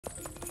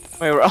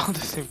Wait, we're all the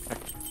same time.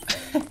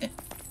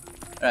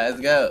 Alright, let's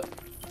go.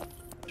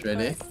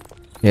 Ready?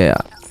 Yeah.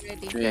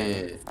 Ready.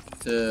 3,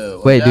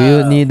 2, Wait, do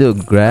you need to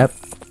grab?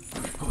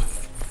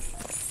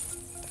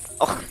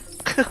 Oh.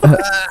 Good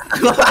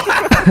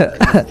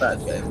start,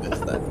 guys. Good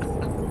start.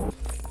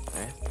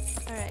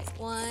 Alright,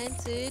 1,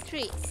 2,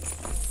 3.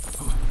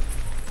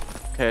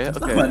 Okay,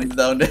 Someone okay. is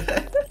down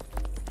there.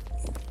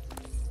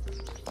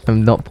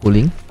 I'm not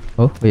pulling.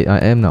 Oh, wait, I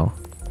am now.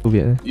 Too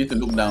weird. You need to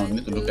look down. You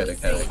need to look at the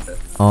character.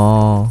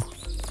 Oh.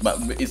 But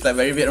it's like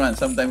very weird one.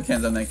 Sometimes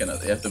can, sometimes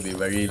cannot. You have to be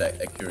very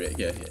like accurate.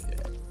 Here.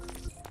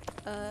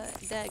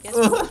 That gets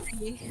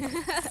 3.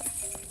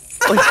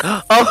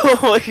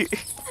 Oh, wait.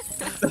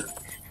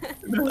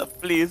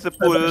 Please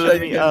pull sure you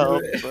me can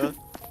up. do it.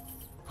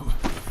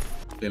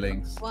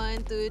 Feelings.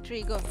 1, 2,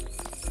 3, go.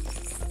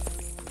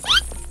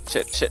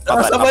 Shit.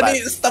 Oh,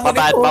 somebody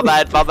pull me.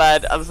 My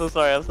bad. I'm so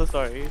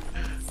sorry.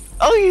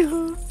 Oh,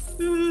 you.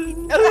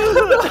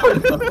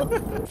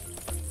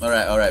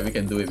 Alright, we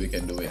can do it.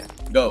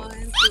 Go. 1,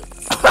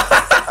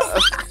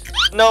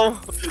 2. No.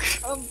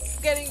 I'm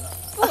getting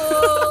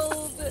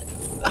pulled.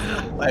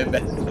 My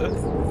bad.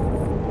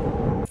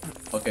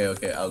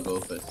 Okay, I'll go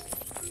first.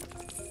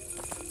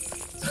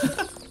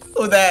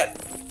 Who that?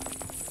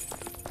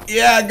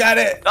 Yeah, I got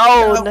it.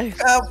 Oh, Come,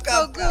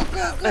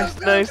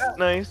 nice. Come.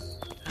 Nice.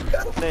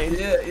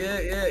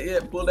 Yeah.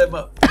 Pull them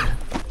up.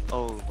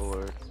 Oh,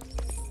 Lord.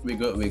 We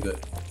good.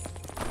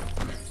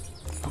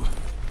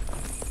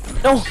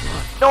 No.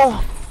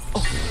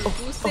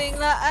 Pusing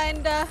lah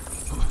anda.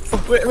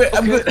 Wait,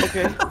 I'm good.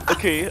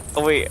 Okay.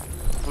 Oh, wait.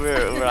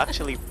 We're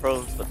actually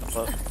pros. What the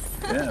fuck?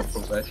 Yeah,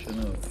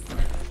 professional.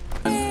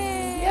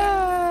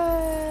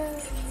 Yeah.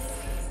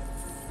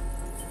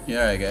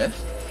 Here, I guess.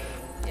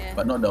 Yeah.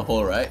 But not the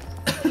hole, right?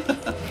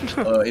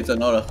 Oh, it's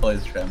not a hole,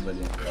 it's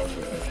trampoline. Oh,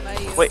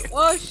 good. Wait.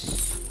 Oh,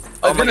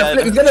 Oh my God.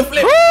 It's gonna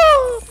flip!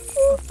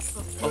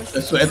 I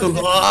swear to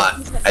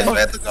God! I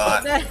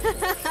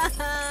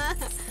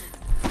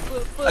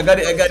got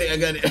it.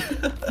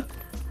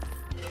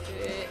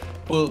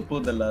 Pull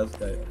the last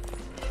guy.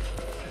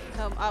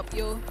 Come up,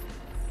 yo.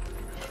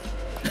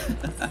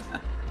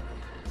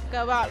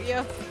 Come up,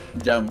 yo.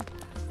 Jump.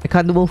 I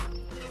can't move.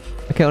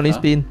 I can only Huh?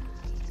 spin.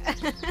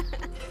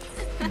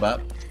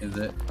 Bap, is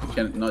it? You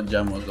can not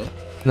jump also.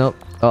 Nope.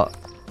 Oh,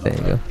 there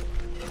you go.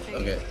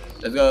 Okay,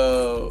 let's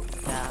go.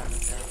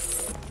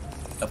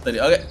 After the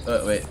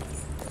wait.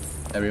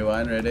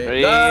 Everyone ready?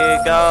 Ready?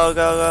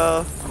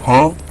 Go.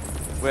 Huh?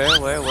 Where?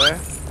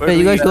 Where are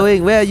you guys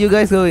going? Where are you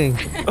guys going?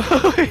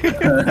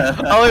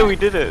 Oh, wait, we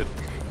did it.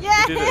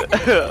 Yeah. We did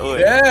it. Wait.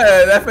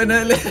 Yeah,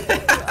 definitely.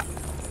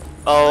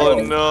 Oh,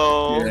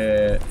 no.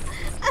 Yeah.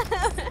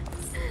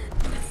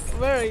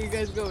 Where are you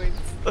guys going?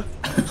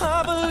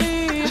 I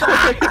believe.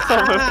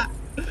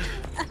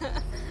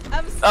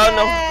 I'm scared. Oh,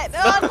 no.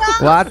 Oh no.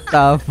 What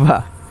the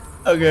fuck?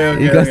 Okay.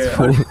 You guys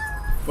fool.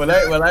 Will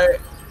I?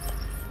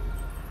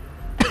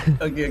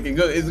 Okay,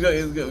 good. It's good.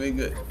 We're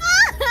good.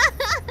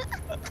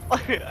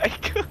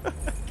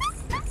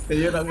 Can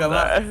you not come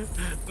up?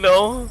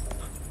 No.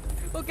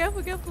 Oh,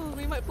 careful.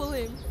 We might pull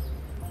him.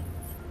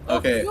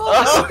 Okay.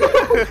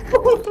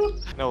 Oh,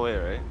 No way,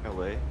 right? No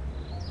way.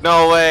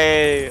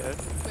 wait.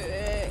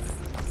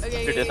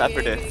 Okay.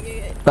 After this.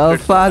 Okay. The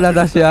fuck,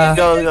 Natasha?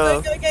 Go.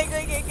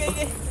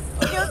 Okay.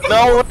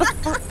 No, what the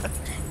fuck?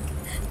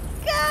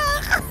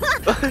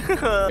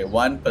 Okay,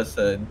 one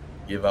person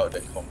give out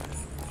the comment.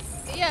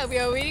 Yeah, we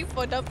are waiting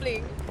for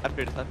dumpling.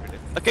 After this.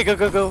 Okay,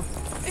 go.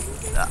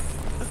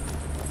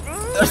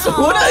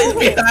 Sukuna is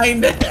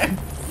behind them.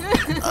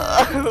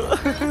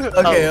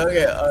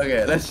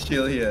 Okay. Let's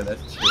chill here.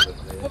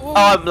 Oh,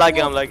 I'm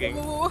lagging.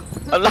 Whoa.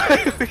 I'm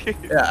lagging.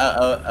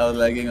 Yeah, I was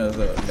lagging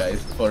also,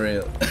 guys. For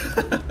real.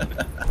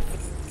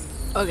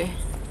 Okay.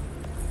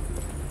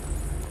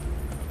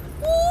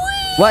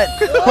 What?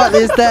 What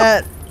is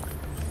that?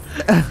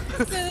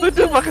 What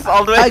the fuck is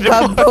all the way I at the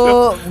can't bottom?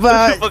 go What the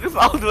back. fuck is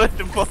all the way at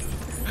the bottom?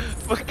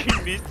 Fucking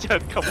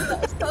Nishan, come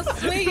on. Stop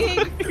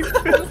swinging.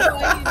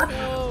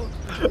 No.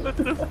 What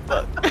the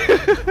fuck?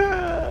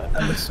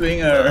 I'm a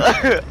swinger.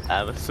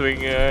 I'm a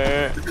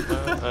swinger.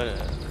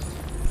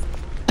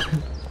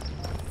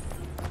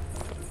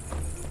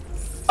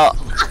 Oh.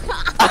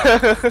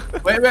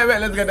 Wait.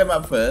 Let's get them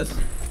up first.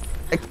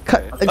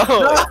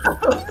 Oh.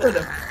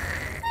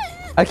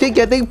 I keep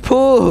getting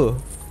pulled.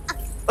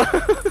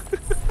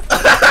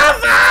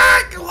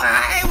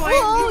 Why?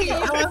 I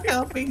was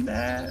helping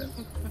them.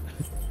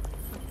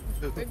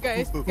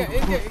 Guys.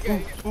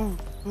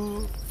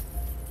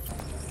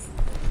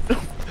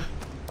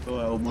 Oh,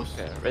 I almost.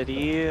 Okay,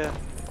 ready?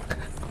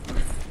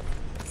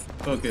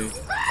 Okay.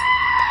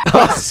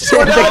 Oh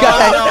shit, the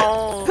guy.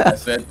 No. I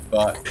swear to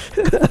God.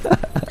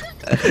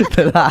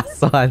 The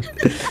last one.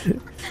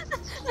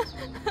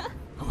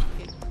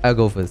 I'll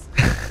go first.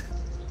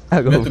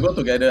 I'll We have to go. go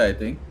together, I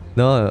think.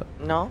 No,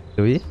 No?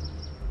 do we?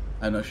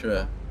 I'm not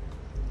sure.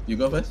 You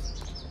go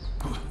first.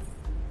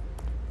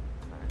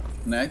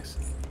 Next.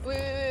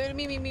 Wait,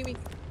 me.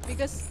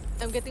 Because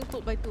I'm getting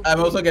pulled by 2. I'm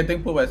also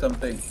getting pulled by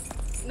something.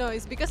 No,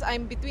 it's because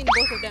I'm between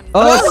both of them.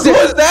 Oh Who's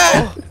shit!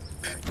 that?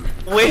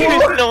 Wait,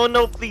 no,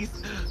 no, please.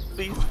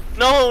 Please.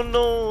 No,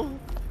 no.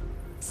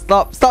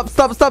 Stop, stop,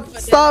 stop, stop,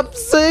 stop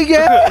singing!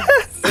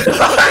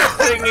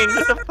 Singing.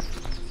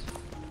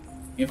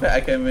 In fact,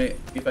 I can make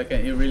if I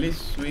can really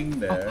swing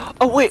there.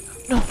 Oh, wait.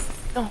 No,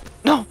 no,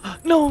 no,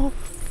 no.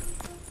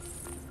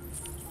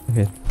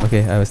 Okay,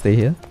 okay, I will stay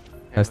here.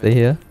 I'll stay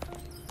here.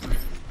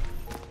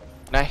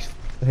 Nice.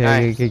 Okay,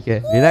 Nice. okay, okay,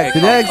 okay. Relax, Okay,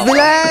 relax, go, go, go.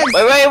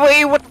 relax!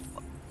 Wait, what?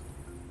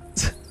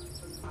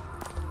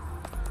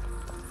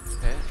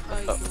 Okay.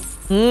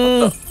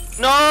 Mm.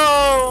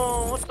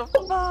 No! What the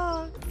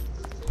fuck?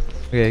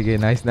 Okay, okay,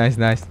 nice, nice,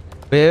 nice.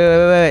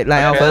 Wait.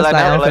 Line out Okay, first, line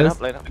out line first.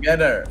 up, line up.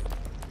 Together.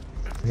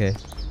 Okay.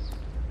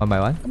 One by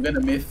one. I'm gonna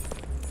miss.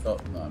 Oh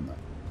no, I'm not.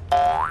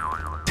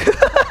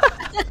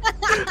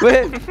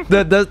 Wait,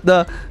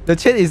 the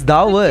chain is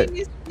downward.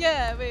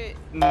 Yeah, wait.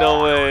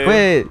 No way.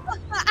 Wait,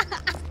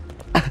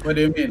 What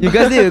do you mean? you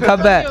guys need to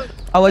come back.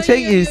 Our No,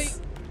 chain you- is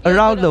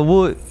around the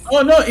wood.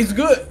 Oh no, it's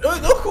good. Oh,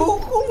 no, who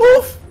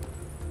move?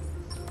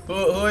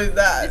 Who is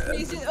that?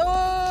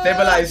 Oh.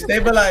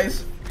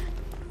 Stabilize.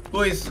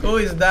 Who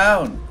is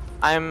down?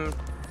 I'm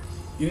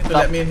You need to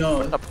let me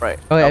know. upright.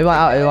 Okay, everyone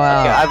out, everyone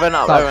out. Okay, I went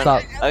up. Stop,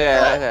 stop.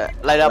 Okay.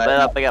 Light up.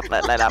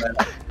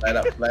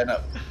 Line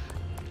up.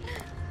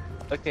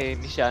 Okay,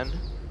 Nishan.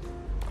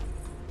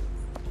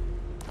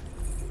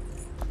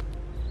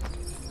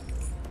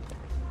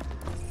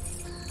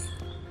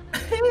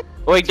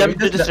 Wait, jump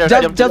to the stairs.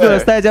 Jump to the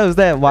stair, jump to the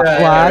stair. One, Yeah,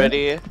 Okay, one,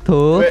 ready?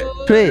 2, Wait,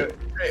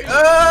 3.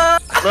 Ah!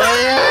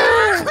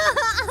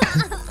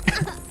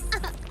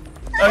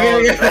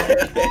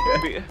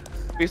 Okay.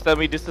 Please tell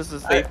me this is a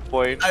safe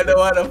point. I don't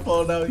want to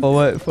fall down.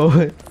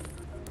 Forward.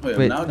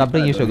 Wait, now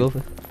Dumpling, you this should go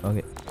one, first.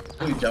 Okay.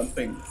 Who is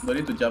jumping? Don't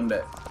need to jump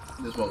that.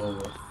 Just walk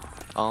over.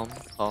 Calm.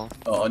 Oh,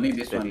 only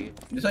this one. Steady.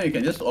 This one you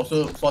can just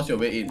also force your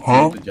way in. You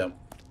don't need to jump.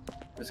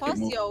 Just keep Force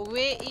moving. your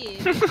way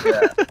in.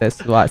 Yeah.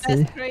 That's what.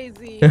 That's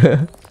crazy.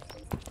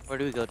 Where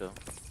do we go though?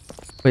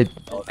 Wait,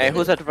 Okay. Hey,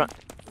 who's at the front?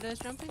 There's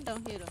jumping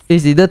down here though.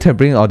 it's either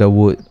trampoline or the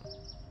wood.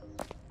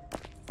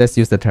 Let's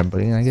use the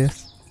trampoline, I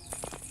guess.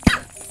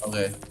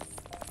 Okay.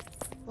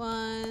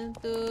 1,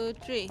 2,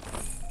 3.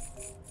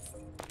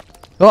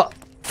 Oh,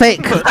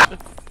 fake!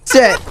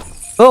 Shit!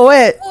 Oh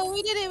wait, Oh,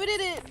 we did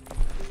it.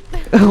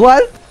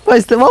 what?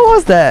 What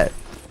was that?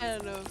 I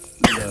don't know.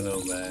 I don't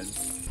know, man.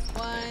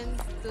 1,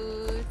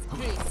 2,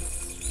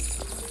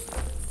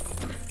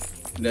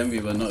 3. Then we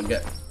will not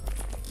get.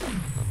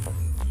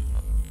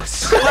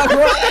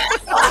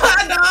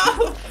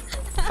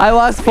 I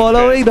was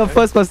following the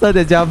first person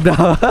that jumped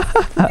down.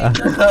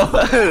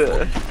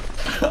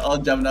 All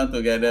jump down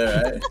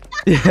together, right?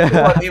 Yeah.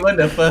 Not even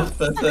the first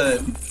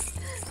person.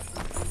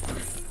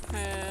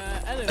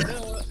 I don't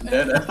know.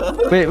 Then,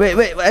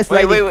 Wait, I'm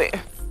sliding. Wait.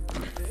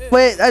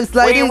 Wait, I'm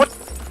sliding. Wait, what?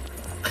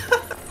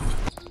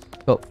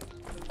 Oh,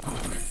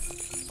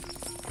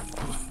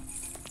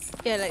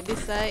 Yeah, like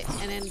this side,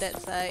 and then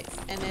that side,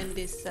 and then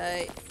this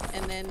side,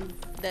 and then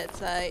that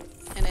side,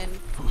 and then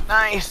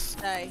Nice.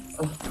 side.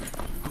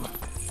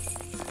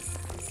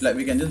 like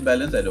we can just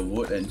balance at the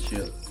wood and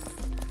chill.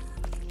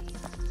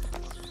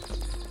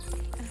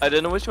 I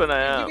don't know which one I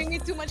You're am. giving me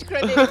too much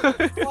credit.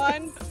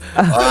 1.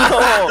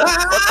 Oh,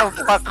 what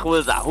the fuck?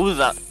 Who's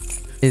that?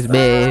 it's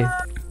me.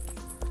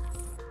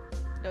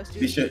 That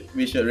was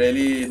We should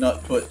really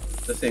not put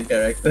the same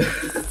character.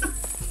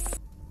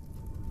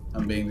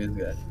 I'm being this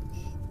guy.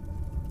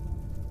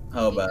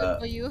 How about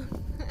for you.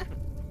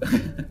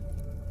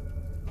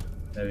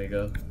 there we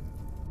go.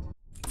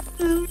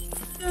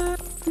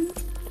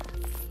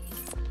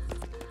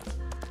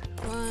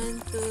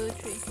 1, 2,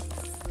 3.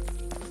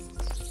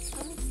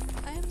 Oh,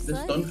 I am Just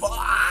sliding. don't fall.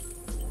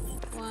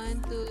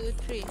 1, 2,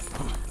 3.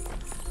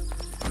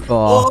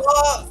 Oh.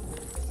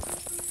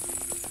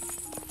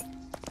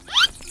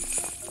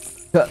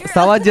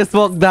 Someone just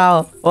walked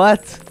down.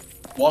 What?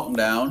 Walk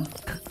down.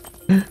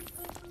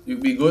 You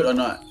be good or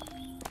not?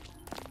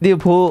 Need to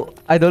pull.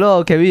 I don't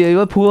know. Can we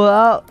even pull her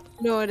out?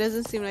 No, it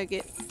doesn't seem like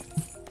it.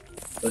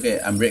 Okay,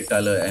 I'm red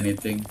color.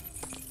 Anything?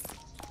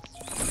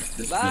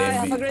 Just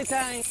blame me. great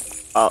time.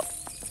 Oh,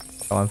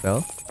 Someone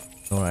fell.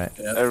 Alright.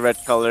 Yep. a red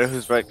color.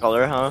 Who's red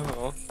color, huh?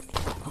 Oh.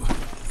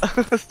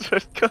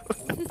 Red color.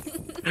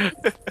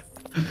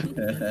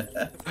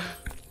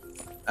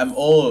 I'm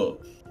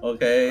old.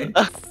 Okay.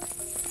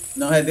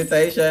 No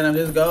hesitation. I'm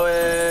just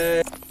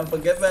going. I'm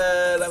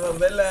forgiven. I'm a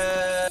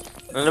villain.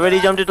 Already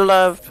jumped to the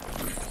left.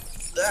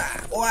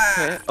 Ah,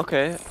 wah,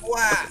 Okay.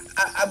 wah.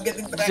 I'm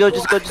getting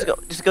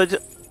Just go.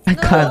 I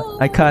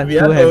can't. We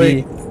Too are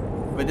heavy.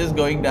 We're just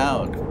going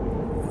down.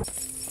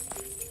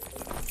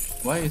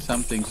 Why is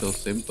something so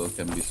simple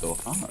can be so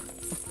hard?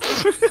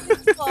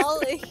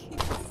 Falling.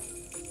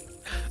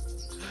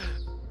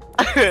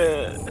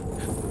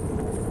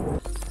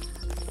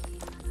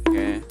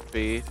 Okay,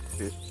 3,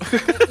 2.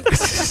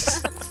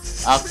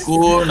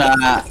 Aku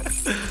nak.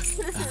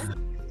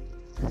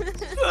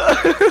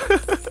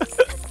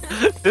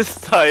 This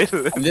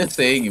silence. I'm just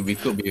saying we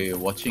could be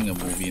watching a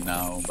movie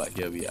now, but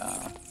here we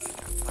are.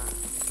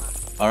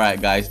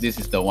 Alright guys, this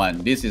is the one.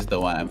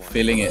 I'm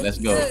feeling it. Let's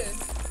go.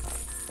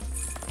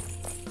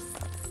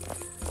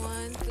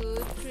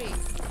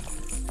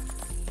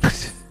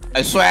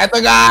 I swear to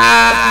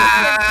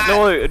God!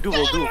 No, wait,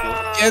 doable.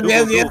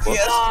 Yes,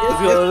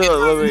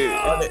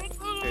 Wait.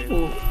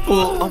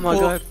 Pull, Oh my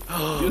pull. god.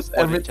 Use What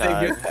a everything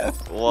you chance. have.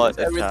 What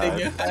a Everything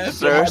you chance.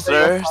 have.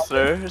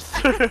 Sir.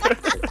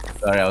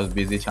 Sorry, I was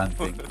busy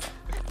chanting.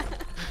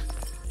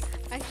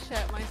 I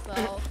shat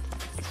myself.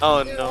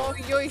 Oh no.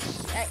 You're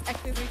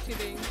actively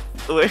cheating.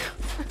 Wait.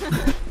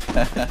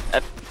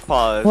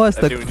 Pause. What's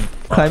I the didn't-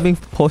 climbing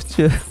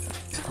posture?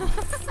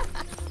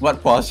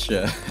 What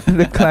posture?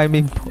 The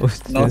climbing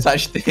posture. No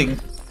such thing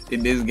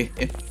in this game.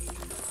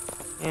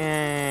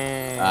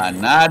 Yeah.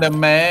 Another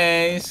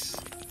maze.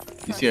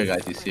 He's here,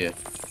 guys. He's here.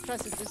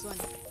 Trust is this one.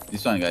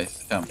 This one,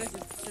 guys. Come. Trust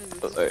is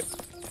this Wait.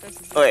 one.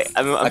 Trust is Wait,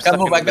 I'm I stuck can't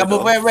move. in I the can't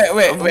move.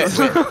 middle. Wait.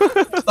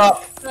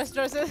 Stop. Trust.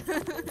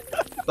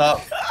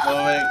 Stop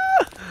moving.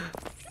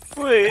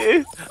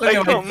 Wait, Look I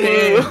at my can't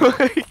thing. move.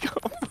 I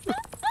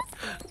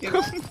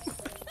can't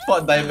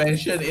Fourth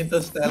dimension,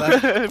 interstellar.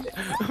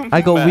 move.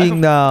 I got wing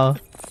now.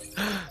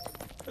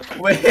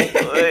 Wait.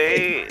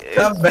 Wait.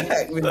 Come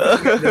back. We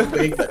don't get the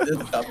wing, but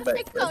just come I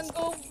back. can't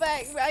go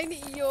back. I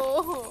need you.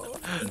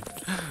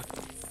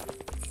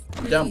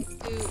 Jump.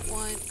 3, 2,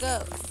 1,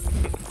 go.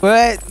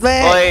 Wait.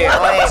 Wait,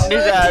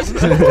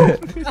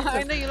 Nishan.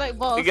 I know you like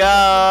balls.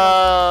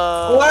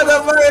 Go. What the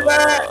fuck is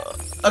that?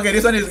 Okay,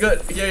 this one is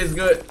good. Here is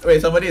good.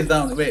 Wait, somebody is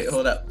down. Wait,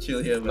 hold up.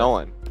 Chill here. No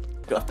one.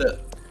 After.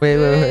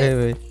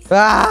 Wait.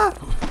 Ah!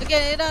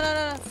 Okay,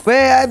 no.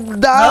 Wait, I'm No,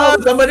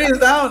 down. somebody is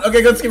down.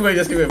 Okay, go skip away.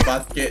 Just skip away.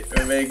 Basket.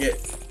 We make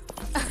it.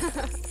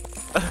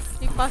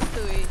 He passed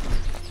away.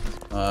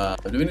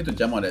 Do we need to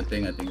jump on that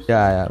thing? I think so.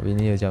 Yeah, we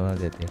need to jump on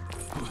that thing.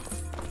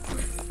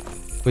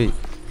 Wait.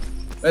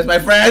 Where's my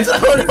friends? Oh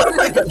no,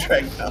 I got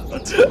dragged down.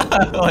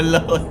 I'm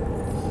alone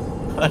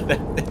on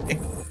that thing.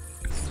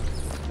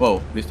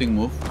 Whoa, this thing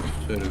move.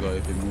 Swear to God,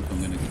 if it moves, I'm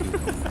gonna kill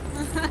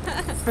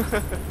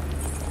it.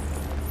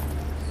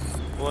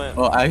 What?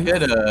 Oh, I hear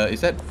the.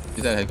 Is that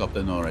a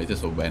helicopter? No, right? It's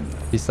just a van.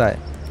 Beside.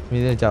 We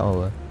need to jump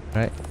over.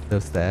 Right?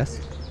 Those stairs.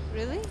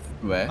 Really?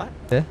 Where? What?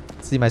 There.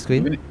 See my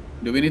screen?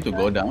 Do we need to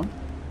go down?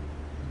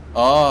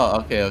 Oh,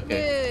 okay.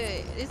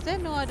 Wait. Is there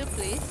no other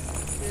place?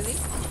 Really?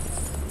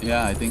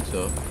 Yeah, I think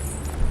so.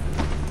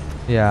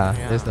 Yeah,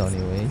 Yeah. there's the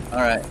only way.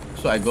 Alright,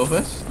 so I go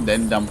first,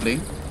 then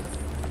dumpling.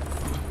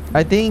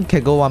 I think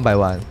can go one by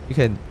one. You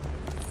can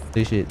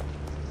reach it.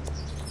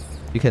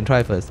 You can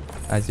try first.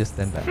 I just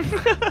stand back.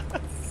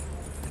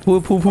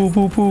 Pull. Pull. Are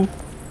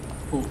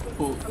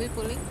we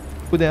pulling?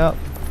 Pull them up.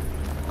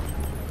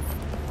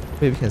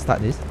 Wait, we can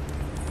start this.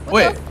 What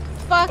Wait. the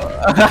fuck?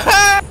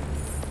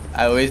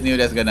 I always knew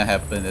that's gonna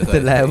happen. That's The why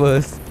I said-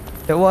 levels.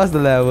 That was the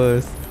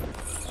levels.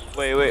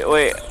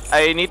 Wait.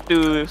 I need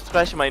to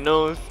scratch my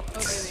nose.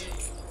 Okay,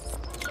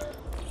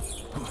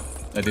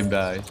 Let him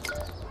die.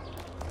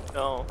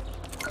 No.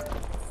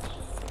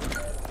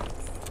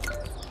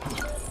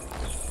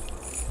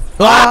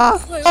 Ah!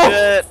 wait.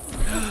 Shit.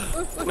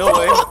 No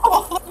way.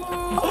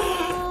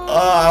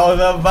 Oh, I was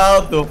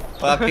about to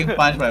fucking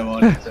punch my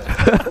monitor.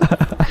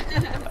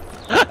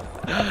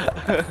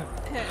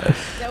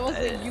 That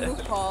wasn't you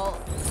fault.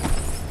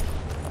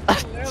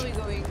 Where are we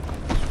going?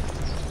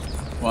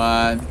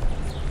 1,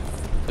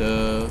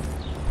 2,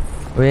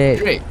 Wait,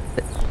 3.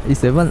 is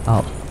the one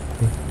out?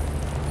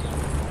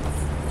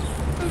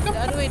 The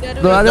other way,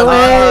 The other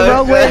way,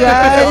 wrong way,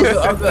 guys.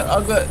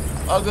 All good.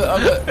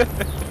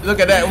 Look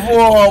at that.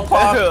 Whoa,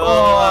 parkour.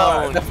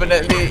 Oh.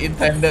 Definitely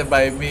intended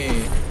by me.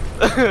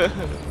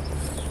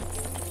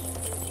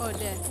 Oh,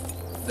 there.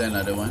 Is there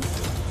another one?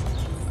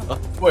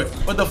 Wait,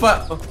 what the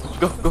fuck?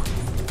 Go.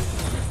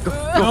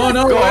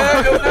 No,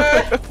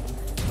 where?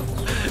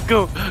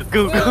 Go.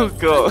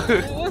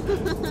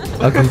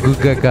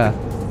 Okay, good.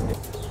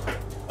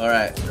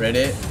 Alright,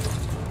 ready?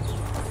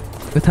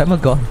 The timer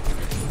gone.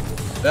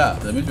 Yeah,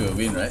 that means we'll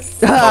win, right?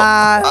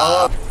 Ah!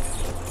 Oh.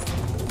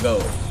 Go.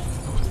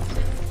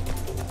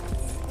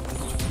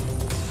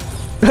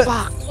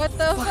 What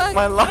the fuck?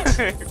 My life.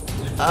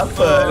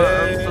 Apa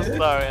I'm so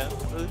sorry. I'm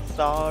so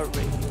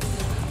sorry.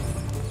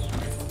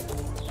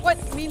 What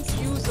means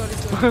you? Sorry.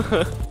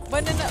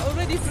 Banana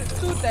already fruit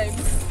 2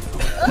 times.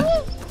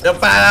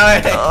 Cepat lah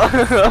weh.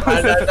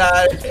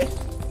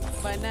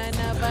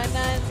 Banana.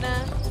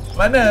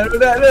 Mana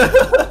budak tu?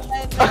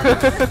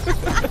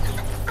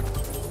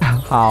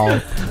 How?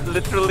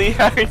 Literally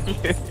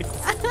hanging.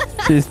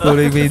 She's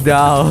pulling me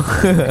down.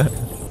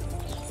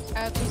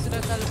 Aku sudah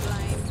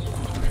colorblind.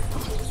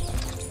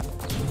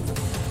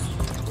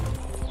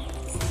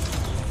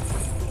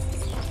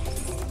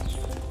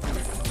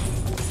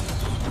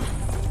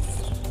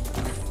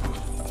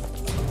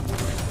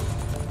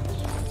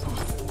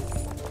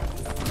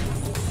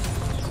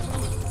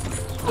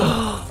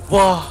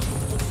 Wow.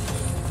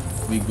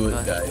 We good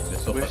guys. We're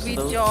so We're fast. We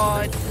So-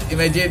 jawed.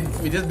 Imagine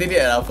we just did it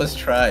at our first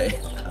try.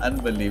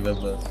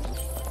 Unbelievable.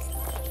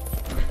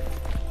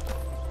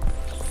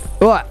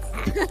 What?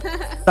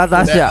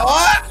 Natasha.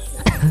 What?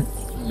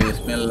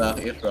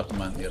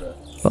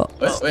 Bismillahirrahmanirrahim. Oh,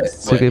 Wait.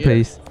 secret here.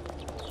 place.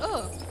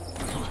 Oh,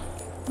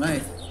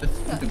 Nice. Just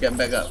need to get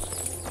back up.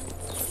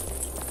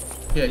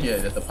 Here.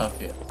 There's a path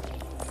here.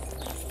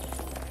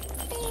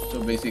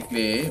 So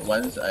basically,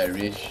 once I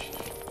reach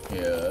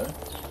here,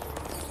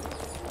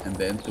 and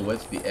then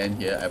towards the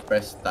end here, I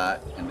press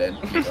start, and then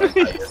click on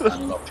highest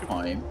unlock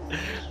point,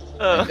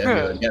 and then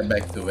we will get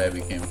back to where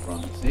we came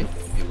from. See?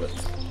 It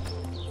works.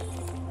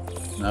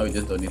 Now we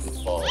just don't need to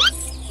fall.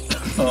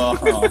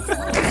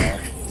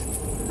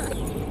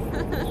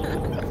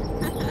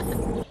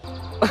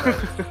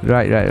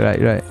 Right.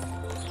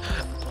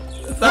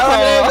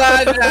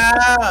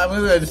 I'm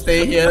gonna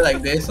stay here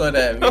like this so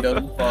that we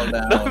don't fall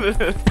down.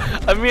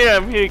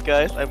 I'm here,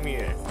 guys. I'm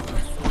here.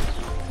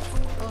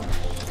 Oh,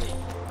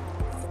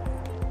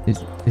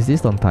 Is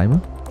this on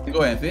timer?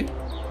 Go and see.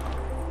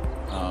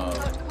 how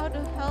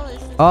the hell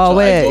is it? Oh So I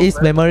wait, go it's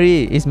first?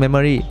 memory. It's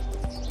memory.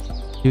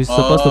 You're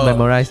supposed to Oh.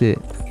 memorize it.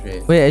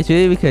 Straight. Wait,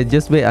 actually we can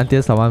just wait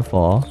until someone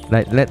fall.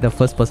 Like let the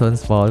first person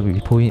fall, we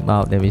pull him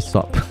out, then we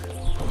swap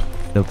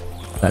the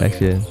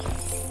direction.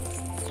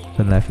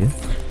 Turn left here.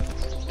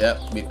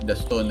 Yep, with the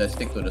stone, then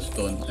stick to the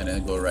stone and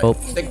then go right. Oh.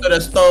 Stick to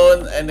the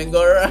stone and then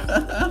go right.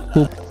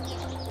 Poop.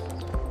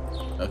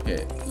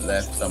 Okay,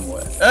 left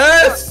somewhere.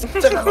 Yes!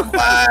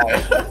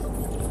 Cepat.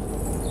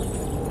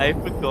 I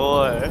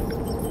forgot.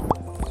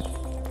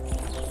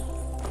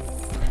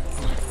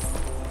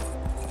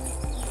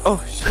 Oh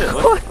shit!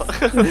 What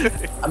the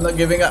fuck? I'm not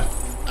giving up.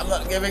 I'm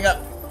not giving up.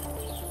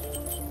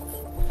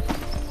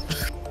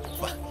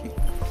 Fucking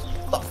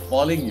stop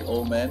falling, you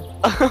old man.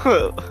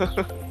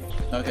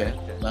 Okay,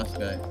 last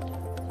guy.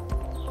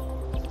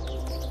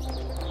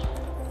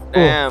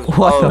 Damn!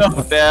 what Oh, the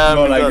fuck? damn!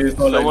 Not You like got this,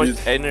 not so like much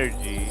this.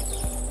 energy.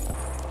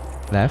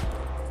 Left.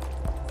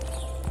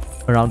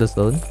 Around the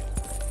stone.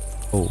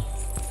 Oh.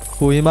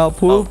 Pull him out,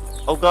 pull.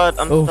 Oh god!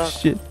 I'm Oh stuck.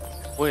 shit.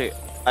 Wait,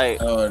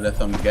 Oh, there's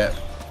some gap.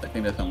 I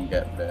think there's some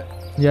gap there.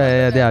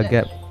 Yeah, there are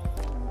gap.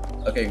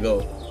 Okay,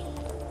 go.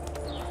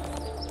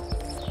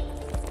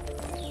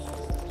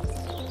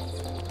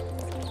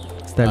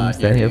 Stand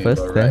here here you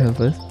first. go, Stand here right.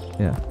 first.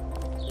 Yeah.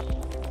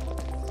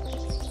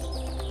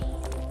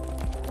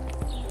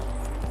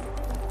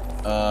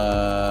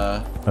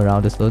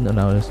 Around the stone,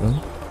 around the stone.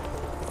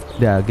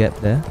 There are gap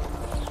there.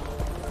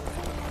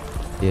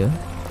 Here.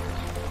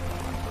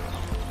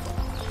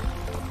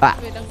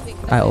 Wait, don't think.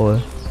 I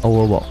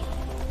overwalk.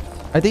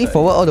 I think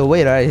forward all the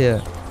way right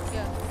here.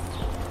 Yeah.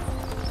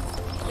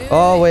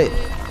 Oh wait,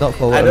 not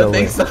forward I all don't the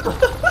way. think so.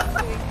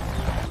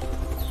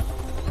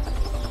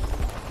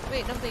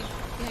 Wait, don't think.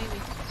 Behind me.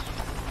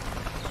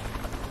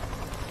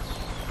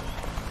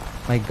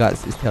 My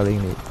guts is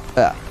telling me.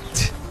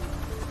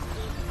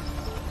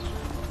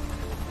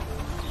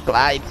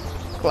 Climb.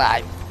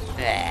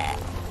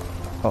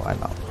 Oh,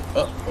 I'm out.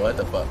 Oh, what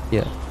the fuck?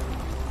 Yeah.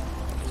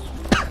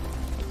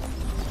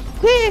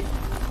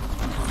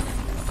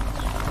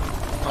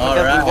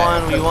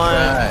 Alright. we won.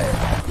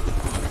 Right.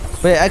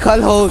 Wait, I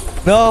can't hold.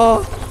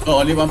 No. Oh,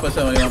 only one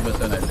person, I think.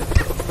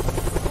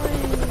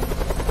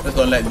 Just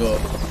don't let go.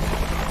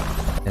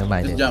 Never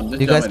mind. Just then. jump.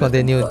 Just You jump guys at the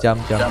continue. spot. Jump.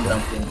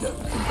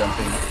 Keep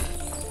jumping.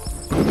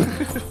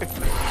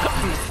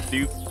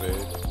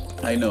 Stupid.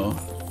 I know.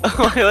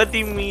 What do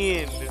you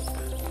mean?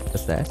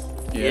 What's that?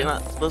 You're Yeah.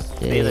 not supposed to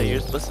say that. Yeah.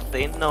 You're supposed to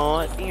say no.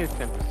 I think you're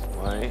kind of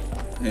smart.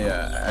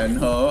 Yeah, I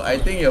know. I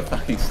think you're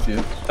fucking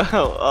stupid.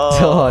 Oh.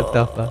 So what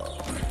the fuck?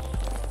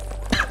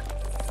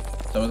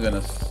 Someone's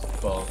gonna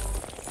fall.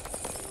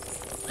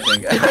 I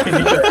think I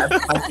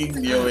fucking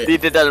knew it. They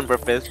did that on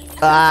purpose.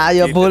 Ah,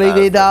 you're They did pulling that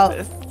me on down.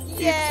 purpose.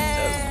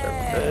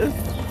 Yeah.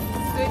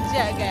 Good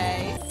job,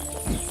 guys.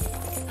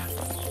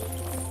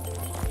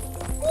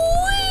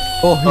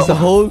 Oh, he's a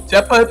hole.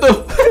 Siapa tu?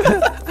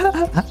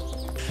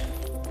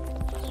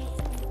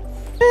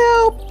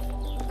 Help.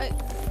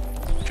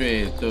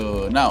 3,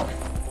 2, now.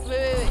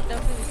 Wait.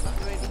 Dumpling is not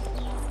ready.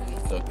 Okay.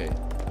 It's okay.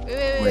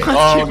 Wait.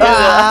 Oh,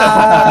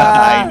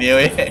 Ah. I knew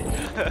it.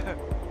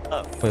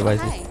 Wait, what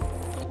is this? Hi.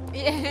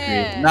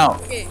 Yeah. Now.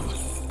 Okay.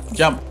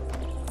 Jump.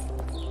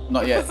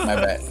 Not yet, my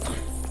bad.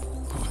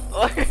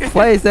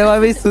 Why is that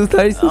one way so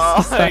tight?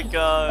 Oh my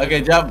god.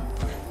 Okay, jump.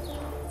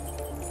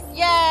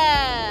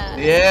 Yeah.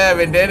 Yeah,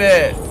 we did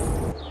it.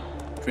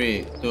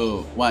 3,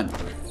 2, 1.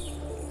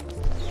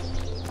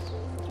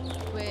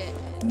 Wait.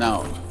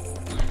 Now.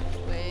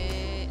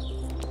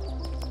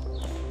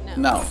 No.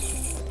 Now.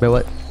 Wait,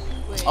 what?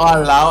 Wait. Oh,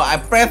 allow. I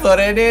pressed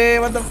already.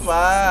 What the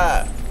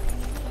fuck?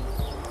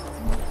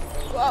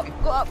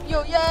 Go up.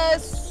 Yo,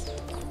 yes.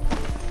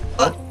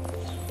 Oh.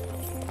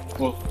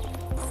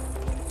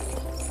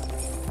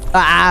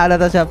 Ah,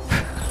 Natasha.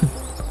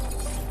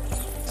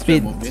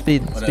 Spin. What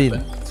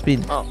happened?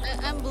 Oh.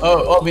 I'm blue.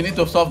 Oh, we need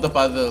to solve the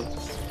puzzle.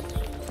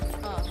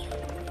 Oh,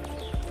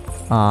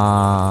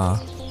 Ah.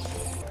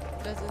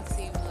 doesn't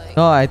seem like.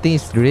 No, I think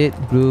it's red,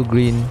 blue,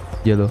 green,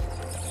 yellow.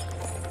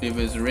 If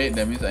it's red,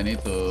 that means I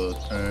need to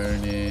turn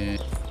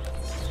it.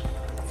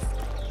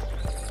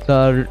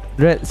 The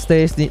red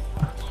stairs need.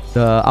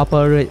 The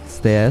upper red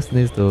stairs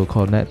needs to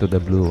connect to the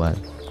blue one.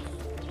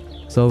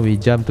 So we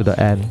jump to the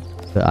end,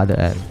 the other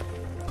end.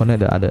 Connect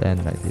the other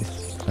end like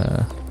this.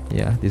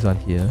 Yeah, this one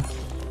here.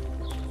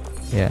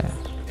 Yeah.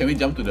 Can we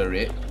jump to the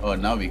red? Oh,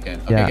 now we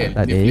can. Yeah, Okay,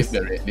 like leave this.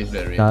 the red. Leave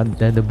the red. Now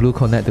then the blue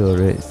connect to the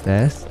red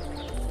stairs.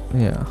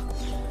 Yeah.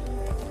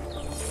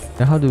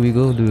 Now how do we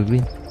go to the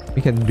green?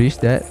 We can reach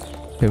that.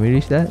 Can we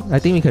reach that? I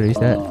think we can reach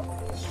that.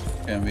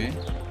 Can we?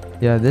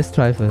 Yeah, let's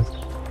try first.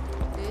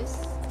 This.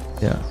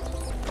 Yeah.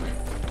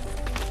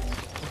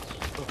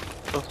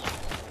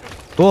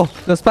 Oh,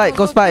 go spike,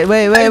 go spike.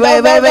 Wait, come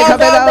back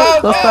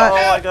down. Go Oh spike.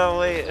 my god,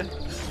 wait.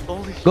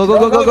 Holy Go.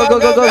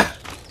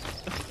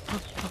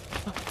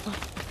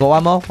 Go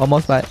one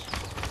more spike.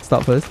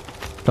 Stop first.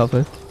 Go.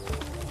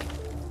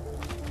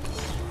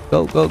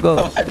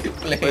 What are you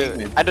playing Wait,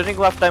 with? I don't think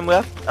we have time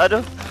left.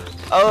 Aduh.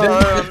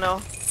 Oh no.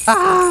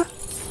 Ah!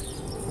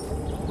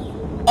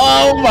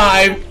 Oh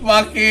my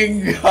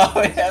fucking god,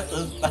 we have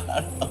to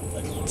start.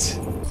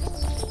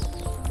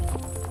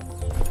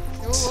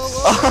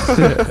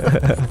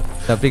 Whoa.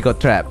 Tapi got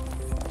trap.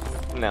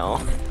 No.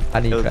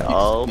 Honey It was trap.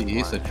 all He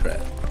is a trap.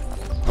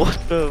 What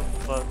the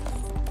fuck?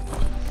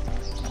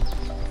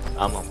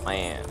 I'm a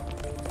man.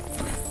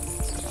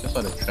 Just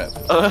what a trap.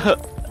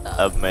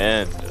 A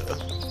man.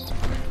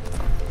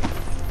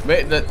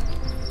 Wait, that.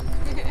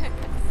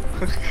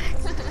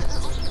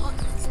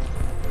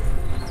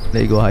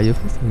 Let it go higher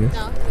first. Okay.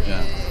 No,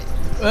 Yeah.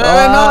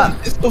 wait. No,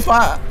 it's too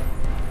far.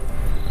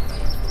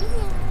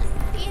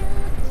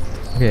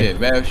 Okay,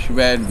 Okay.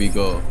 where we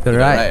go? The To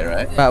right.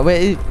 right? But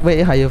wait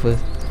higher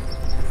first.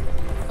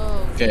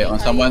 Oh, Okay, on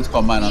higher. someone's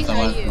command, on Be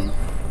someone's higher. command.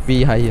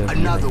 Be higher.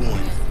 Another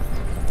one.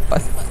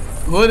 What?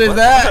 Who is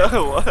that?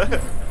 What?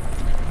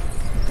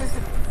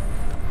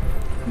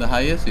 The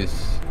highest is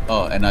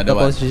oh The another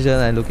one. position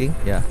I'm looking.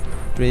 Yeah.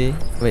 3.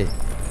 Wait.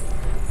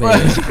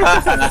 Restart.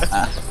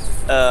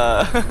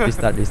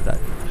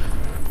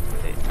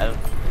 I'm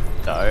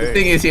The sorry.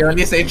 thing is, he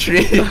only said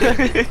 3. He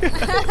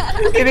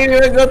didn't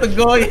even go to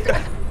go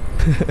yet.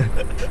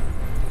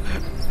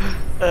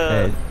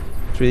 Okay.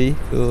 3,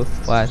 2,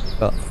 1,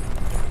 go.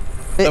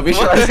 So which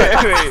Wait, one? wait.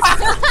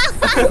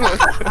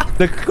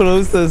 The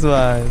closest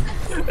one.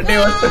 They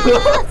want to.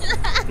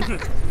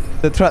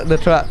 The truck.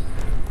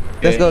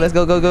 Okay. Let's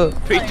go.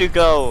 3 to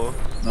go.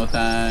 No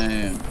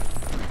time.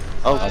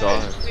 Oh Okay.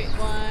 god. Wait,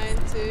 1,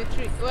 2,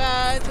 3.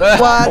 1, 2, What?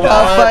 What? What?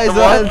 How far is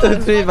What? 1,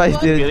 2, 3 by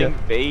still Getting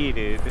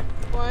baited.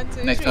 1, 2,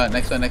 3. Next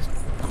one.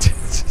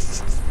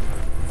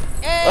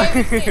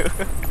 Hey, wait.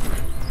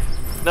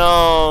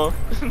 No.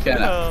 Can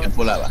No.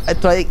 pull up. I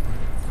try.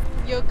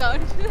 Your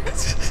count.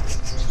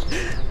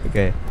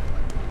 Okay.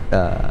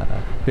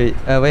 3.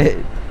 Wait.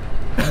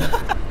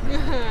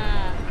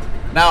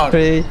 Now.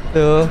 3,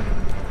 2,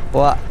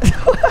 1.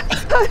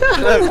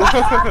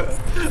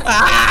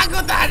 Aku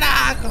tak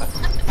nak.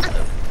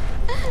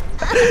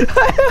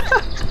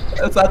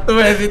 Satu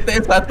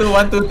hesitate, satu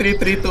 1, 2, 3,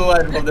 3, 2,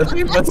 1 from the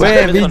same person.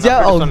 Wait, we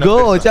jump on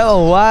go, jump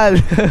on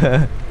 1.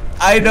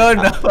 I don't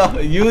know.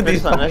 You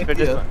This one, let's decide. go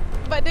this one.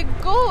 But the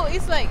goal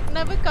is like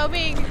never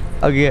coming.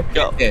 Okay.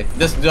 Go. Okay,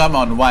 just jump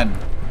on 1.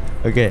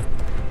 Okay.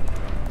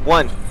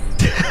 1.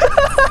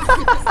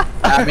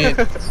 I mean,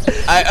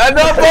 I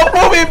no,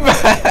 move it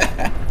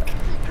back.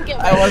 Get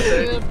I was-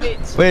 back, little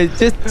bitch. Wait,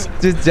 just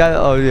jump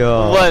on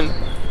your. 1.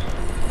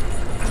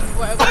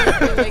 Whatever you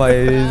feel like Why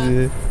it's, is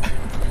it?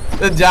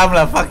 Just jump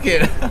lah, fuck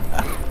it.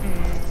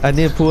 I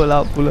need to pull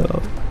out. Yeah.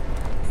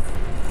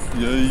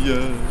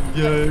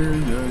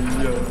 Don't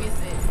miss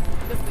it.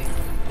 Just wait.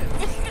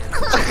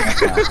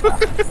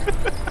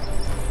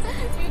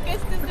 You can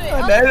still do it.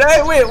 Oh,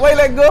 Wait,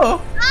 let go.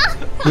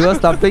 Because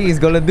something is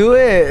gonna do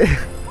it.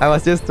 I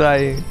was just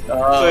trying.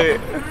 Oh Wait,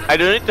 I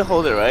don't need to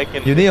hold it, right?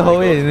 Can You need to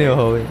hold I it.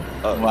 go?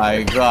 Oh,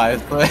 my god, I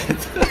sweat.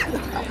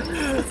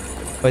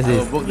 what's I will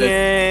this? book that.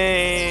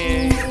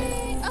 Yay!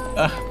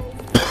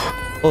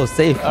 Oh,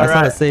 safe. I saw the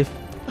Alright. safe.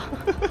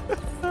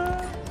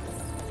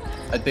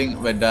 I think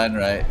we're done,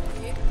 right?